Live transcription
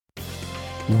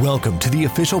Welcome to the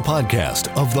official podcast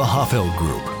of the Hoffeld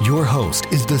Group. Your host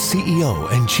is the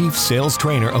CEO and Chief Sales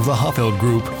Trainer of the Hoffeld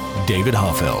Group, David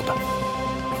Hoffeld.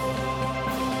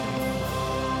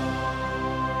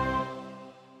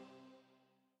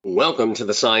 Welcome to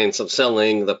the Science of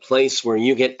Selling, the place where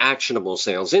you get actionable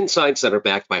sales insights that are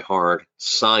backed by hard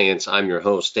science. I'm your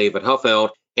host, David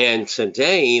Hoffeld, and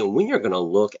today we are going to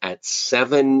look at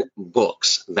 7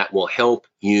 books that will help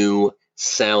you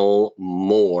sell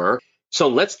more. So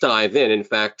let's dive in. In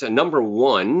fact, number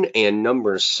 1 and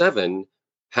number 7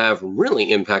 have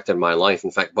really impacted my life.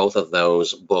 In fact, both of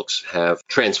those books have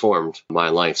transformed my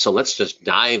life. So let's just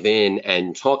dive in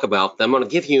and talk about them. I'm going to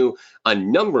give you a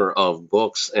number of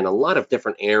books in a lot of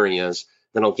different areas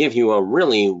that'll give you a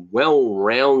really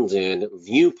well-rounded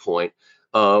viewpoint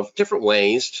of different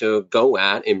ways to go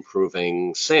at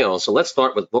improving sales. So let's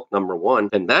start with book number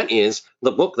 1, and that is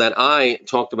the book that I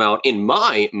talked about in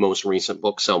my most recent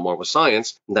book, Sell More with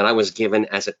Science, that I was given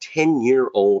as a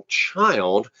 10-year-old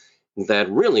child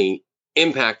that really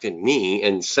impacted me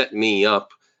and set me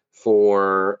up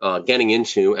for getting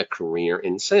into a career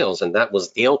in sales. And that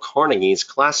was Dale Carnegie's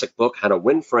classic book, How to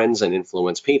Win Friends and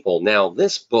Influence People. Now,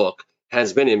 this book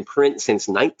has been in print since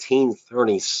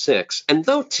 1936. And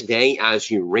though today, as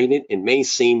you read it, it may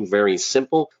seem very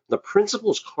simple, the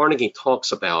principles Carnegie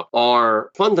talks about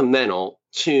are fundamental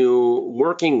to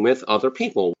working with other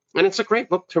people. And it's a great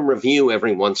book to review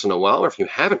every once in a while. Or if you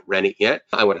haven't read it yet,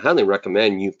 I would highly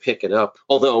recommend you pick it up.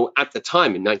 Although at the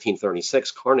time in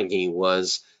 1936, Carnegie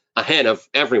was ahead of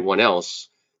everyone else.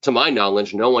 To my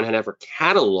knowledge, no one had ever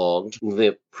cataloged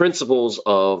the principles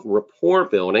of rapport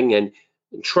building and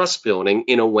trust building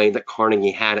in a way that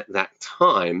Carnegie had at that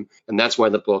time. And that's why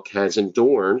the book has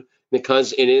endured,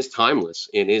 because it is timeless.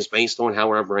 It is based on how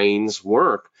our brains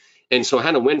work. And so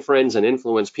How to Win Friends and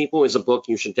Influence People is a book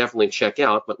you should definitely check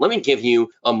out. But let me give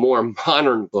you a more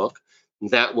modern book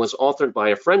that was authored by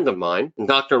a friend of mine,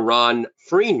 Dr. Ron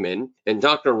Friedman. And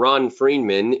Dr. Ron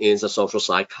Friedman is a social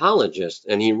psychologist,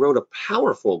 and he wrote a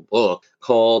powerful book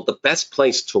called The Best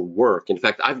Place to Work. In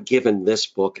fact, I've given this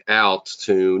book out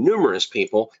to numerous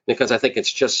people because I think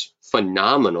it's just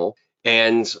phenomenal.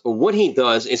 And what he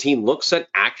does is he looks at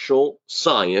actual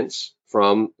science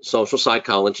from social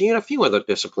psychology and a few other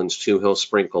disciplines too he'll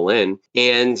sprinkle in.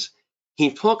 And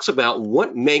he talks about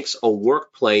what makes a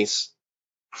workplace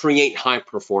create high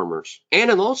performers. And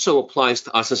it also applies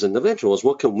to us as individuals.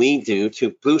 What can we do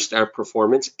to boost our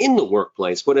performance in the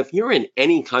workplace? But if you're in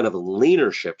any kind of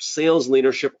leadership, sales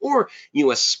leadership, or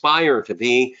you aspire to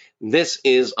be, this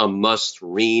is a must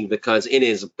read because it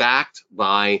is backed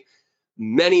by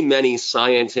many, many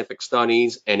scientific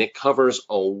studies, and it covers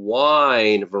a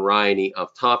wide variety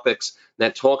of topics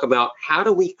that talk about how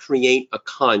do we create a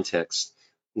context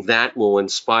that will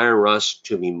inspire us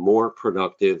to be more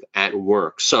productive at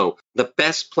work. So, The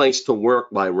Best Place to Work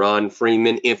by Ron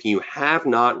Friedman. If you have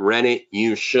not read it,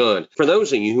 you should. For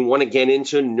those of you who want to get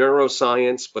into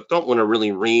neuroscience but don't want to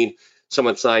really read some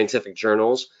of the scientific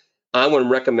journals, I would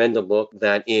recommend a book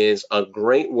that is a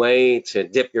great way to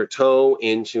dip your toe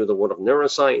into the world of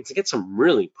neuroscience to get some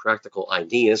really practical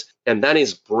ideas, and that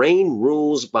is Brain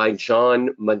Rules by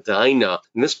John Medina.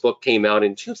 And this book came out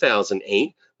in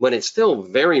 2008, but it's still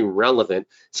very relevant.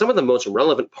 Some of the most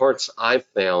relevant parts I've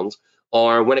found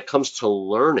are when it comes to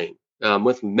learning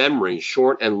with memory,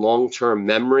 short and long-term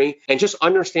memory, and just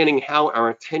understanding how our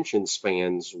attention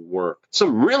spans work.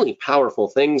 Some really powerful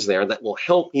things there that will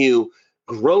help you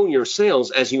grow your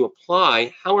sales as you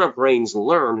apply how our brains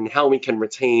learn and how we can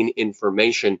retain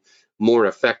information more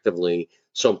effectively.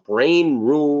 So Brain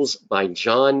Rules by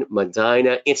John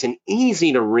Medina. It's an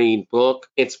easy to read book.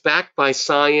 It's backed by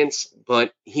science,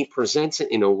 but he presents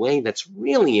it in a way that's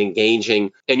really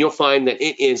engaging. And you'll find that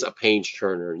it is a page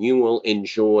turner. You will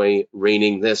enjoy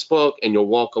reading this book and you'll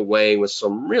walk away with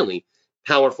some really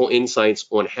powerful insights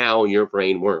on how your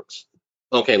brain works.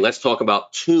 Okay, let's talk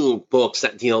about 2 books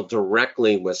that deal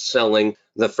directly with selling.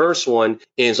 The first one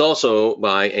is also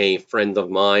by a friend of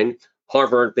mine,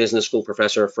 Harvard Business School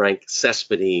professor Frank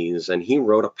Cespedes, and he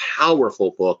wrote a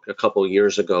powerful book a couple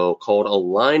years ago called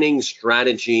Aligning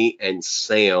Strategy and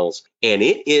Sales, and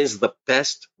it is the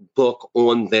best book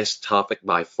on this topic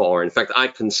by far. In fact, I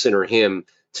consider him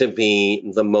to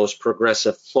be the most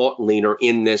progressive thought leader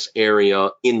in this area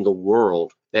in the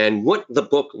world. And what the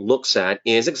book looks at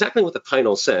is exactly what the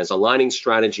title says, Aligning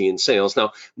Strategy and Sales.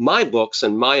 Now, my books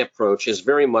and my approach is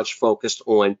very much focused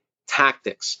on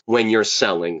tactics when you're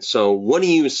selling. So what do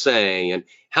you say and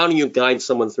how do you guide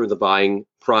someone through the buying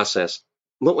process?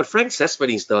 But what Frank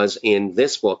Cespedes does in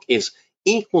this book is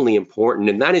equally important,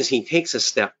 and that is he takes a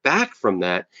step back from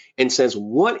that and says,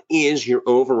 what is your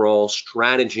overall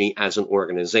strategy as an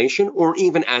organization or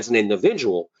even as an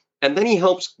individual? And then he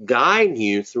helps guide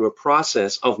you through a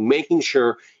process of making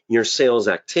sure your sales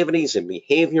activities and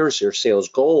behaviors, your sales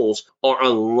goals are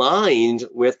aligned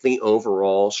with the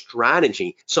overall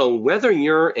strategy. So whether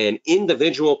you're an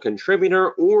individual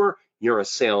contributor or you're a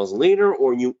sales leader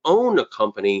or you own a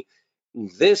company,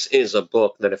 this is a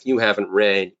book that if you haven't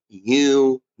read,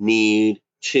 you need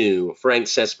to. Frank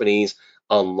Cespedes,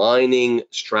 Aligning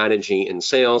Strategy in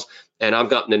Sales. And I've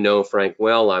gotten to know Frank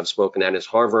well. I've spoken at his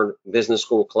Harvard Business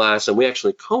School class, and we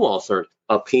actually co-authored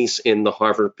a piece in the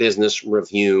Harvard Business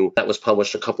Review that was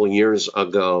published a couple years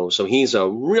ago. So he's a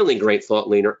really great thought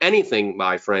leader. Anything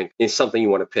by Frank is something you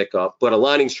want to pick up. But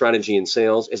aligning strategy in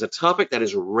sales is a topic that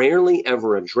is rarely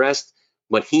ever addressed,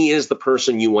 but he is the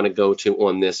person you want to go to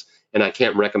on this. And I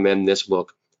can't recommend this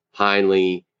book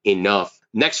highly enough.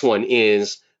 Next one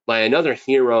is by another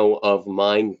hero of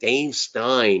mine, Dave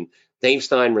Stein. Dave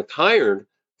Stein retired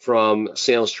from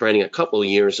sales training a couple of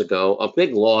years ago, a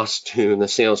big loss to the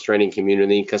sales training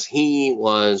community because he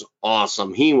was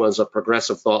awesome. He was a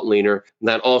progressive thought leader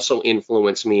that also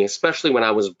influenced me, especially when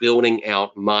I was building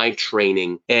out my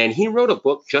training. And he wrote a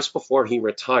book just before he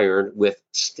retired with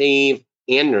Steve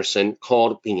Anderson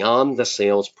called Beyond the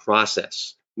Sales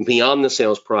Process. Beyond the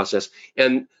Sales Process.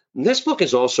 And this book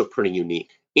is also pretty unique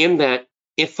in that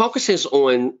it focuses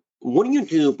on what do you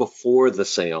do before the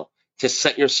sale to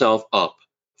set yourself up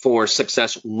for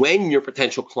success when your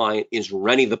potential client is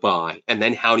ready to buy, and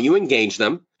then how do you engage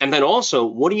them? And then also,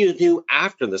 what do you do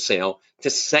after the sale to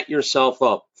set yourself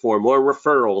up for more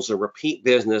referrals or repeat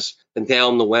business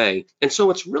down the way? And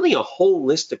so it's really a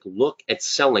holistic look at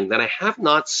selling that I have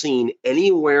not seen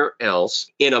anywhere else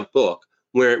in a book,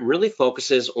 where it really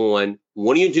focuses on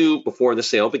what do you do before the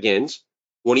sale begins,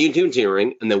 what do you do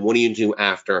during, and then what do you do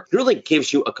after? It really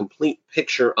gives you a complete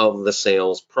picture of the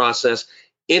sales process.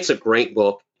 It's a great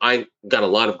book. I got a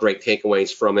lot of great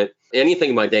takeaways from it.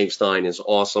 Anything by Dave Stein is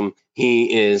awesome.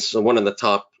 He is one of the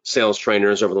top sales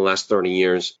trainers over the last 30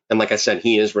 years. And like I said,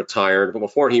 he is retired. But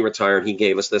before he retired, he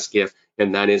gave us this gift,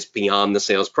 and that is Beyond the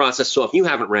Sales Process. So if you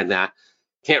haven't read that,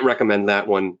 can't recommend that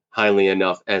one highly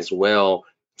enough as well.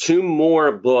 Two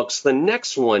more books. The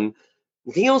next one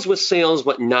deals with sales,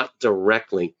 but not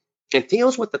directly. It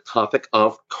deals with the topic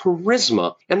of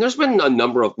charisma. And there's been a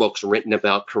number of books written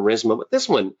about charisma, but this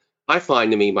one I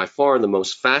find to be by far the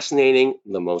most fascinating,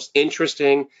 the most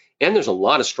interesting, and there's a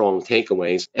lot of strong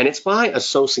takeaways. And it's by a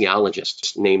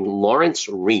sociologist named Lawrence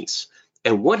Rees.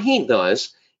 And what he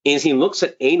does is he looks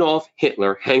at Adolf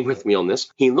Hitler. Hang with me on this.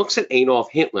 He looks at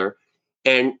Adolf Hitler,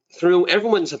 and through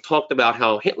everyone's talked about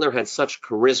how Hitler had such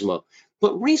charisma.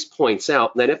 But Rees points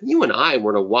out that if you and I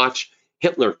were to watch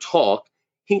Hitler talk,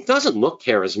 he doesn't look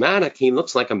charismatic. He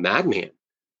looks like a madman.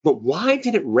 But why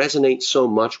did it resonate so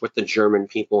much with the German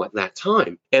people at that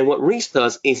time? And what Rees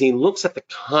does is he looks at the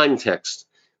context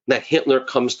that Hitler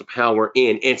comes to power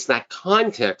in. It's that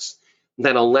context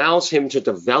that allows him to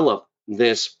develop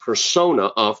this persona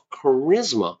of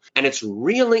charisma. And it's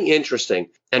really interesting.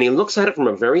 And he looks at it from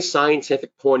a very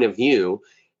scientific point of view.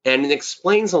 And it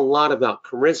explains a lot about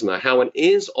charisma, how it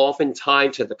is often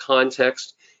tied to the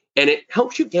context. And it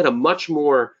helps you get a much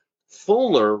more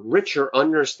fuller, richer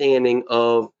understanding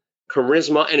of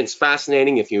charisma. And it's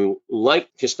fascinating if you like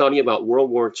to study about World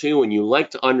War II and you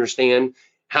like to understand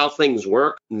how things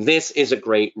work. This is a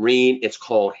great read. It's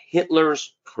called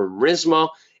Hitler's Charisma.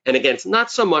 And again, it's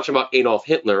not so much about Adolf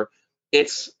Hitler.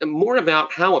 It's more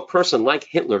about how a person like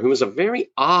Hitler, who is a very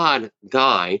odd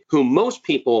guy, who most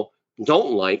people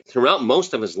don't like throughout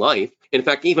most of his life. In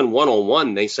fact, even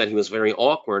one-on-one, they said he was very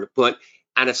awkward. But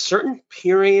at a certain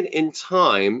period in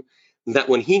time, that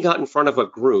when he got in front of a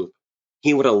group,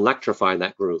 he would electrify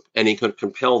that group and he could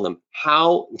compel them.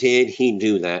 How did he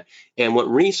do that? And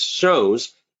what Rees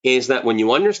shows is that when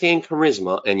you understand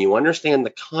charisma and you understand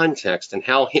the context and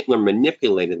how Hitler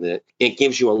manipulated it, it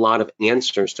gives you a lot of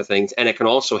answers to things, and it can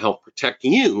also help protect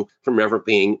you from ever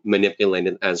being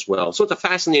manipulated as well. So it's a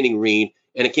fascinating read,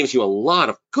 and it gives you a lot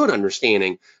of good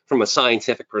understanding from a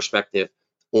scientific perspective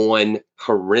on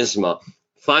charisma.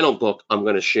 Final book I'm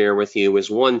going to share with you is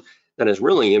one that has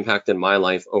really impacted my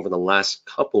life over the last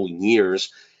couple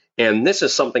years. And this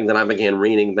is something that I began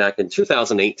reading back in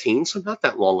 2018, so not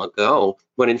that long ago.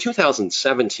 But in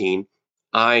 2017,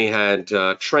 I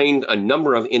had trained a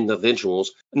number of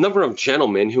individuals, a number of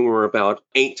gentlemen who were about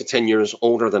 8 to 10 years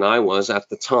older than I was at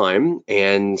the time,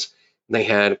 and they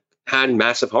had had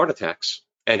massive heart attacks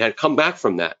and had come back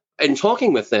from that. And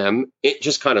talking with them, it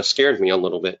just kind of scared me a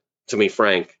little bit, to be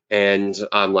frank. And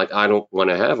I'm like, I don't want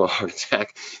to have a heart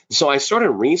attack. So I started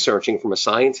researching from a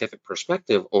scientific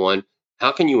perspective on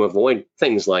how can you avoid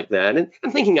things like that. And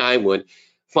I'm thinking I would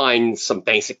find some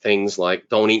basic things like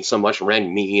don't eat so much red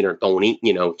meat, or don't eat,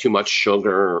 too much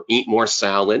sugar, or eat more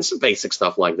salad, some basic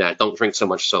stuff like that. Don't drink so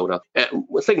much soda,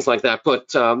 things like that. But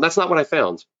that's not what I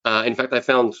found. In fact, I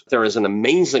found there is an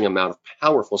amazing amount of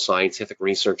powerful scientific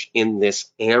research in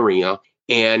this area.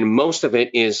 And most of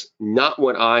it is not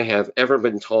what I have ever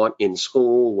been taught in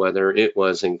school, whether it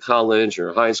was in college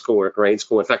or high school or grade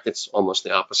school. In fact, it's almost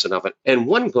the opposite of it. And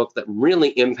one book that really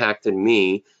impacted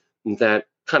me, that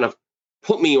kind of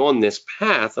put me on this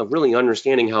path of really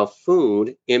understanding how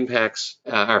food impacts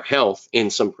our health in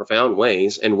some profound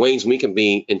ways, and ways we can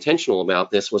be intentional about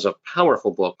this, was a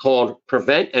powerful book called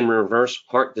Prevent and Reverse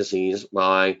Heart Disease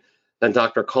by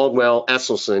Dr. Caldwell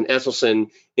Esselstyn.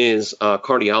 Esselstyn is a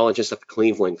cardiologist at the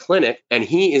Cleveland Clinic, and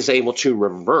he is able to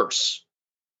reverse,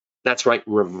 that's right,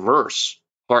 reverse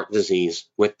heart disease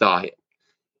with diet.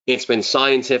 It's been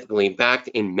scientifically backed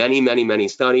in many, many, many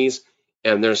studies,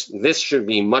 and this should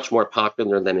be much more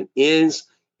popular than it is,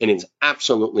 and it's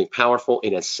absolutely powerful.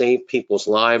 It has saved people's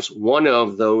lives. One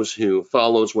of those who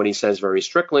follows what he says very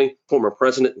strictly, former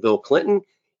President Bill Clinton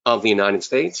of the United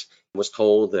States, was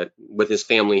told that with his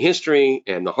family history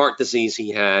and the heart disease he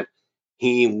had,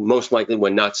 he most likely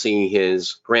would not see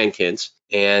his grandkids.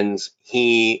 And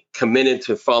he committed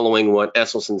to following what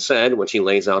Esselstyn said, which he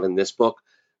lays out in this book,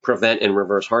 Prevent and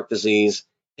Reverse Heart Disease,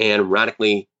 and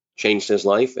radically changed his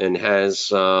life and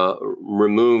has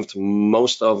removed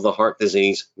most of the heart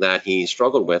disease that he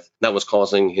struggled with that was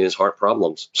causing his heart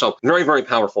problems. So very, very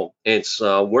powerful. It's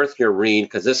worth your read,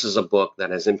 because this is a book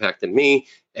that has impacted me.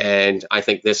 And I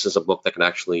think this is a book that can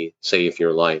actually save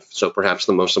your life. So perhaps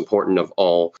the most important of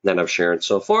all that I've shared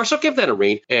so far. So give that a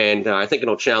read, and I think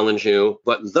it'll challenge you.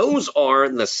 But those are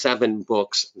the 7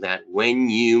 books that when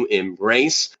you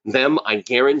embrace them, I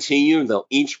guarantee you they'll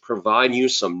each provide you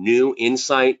some new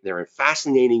insight. They're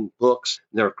fascinating books.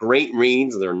 They're great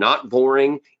reads. They're not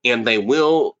boring, and they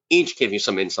will each give you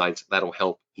some insights that'll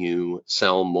help you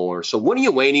sell more. So what are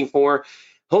you waiting for?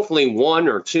 Hopefully 1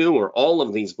 or 2 or all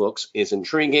of these books is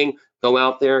intriguing. Go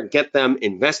out there, get them,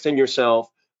 invest in yourself,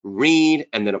 read,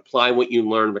 and then apply what you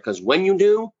learn, because when you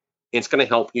do, it's going to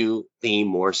help you be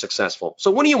more successful.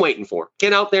 So what are you waiting for?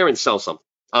 Get out there and sell something.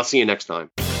 I'll see you next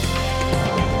time.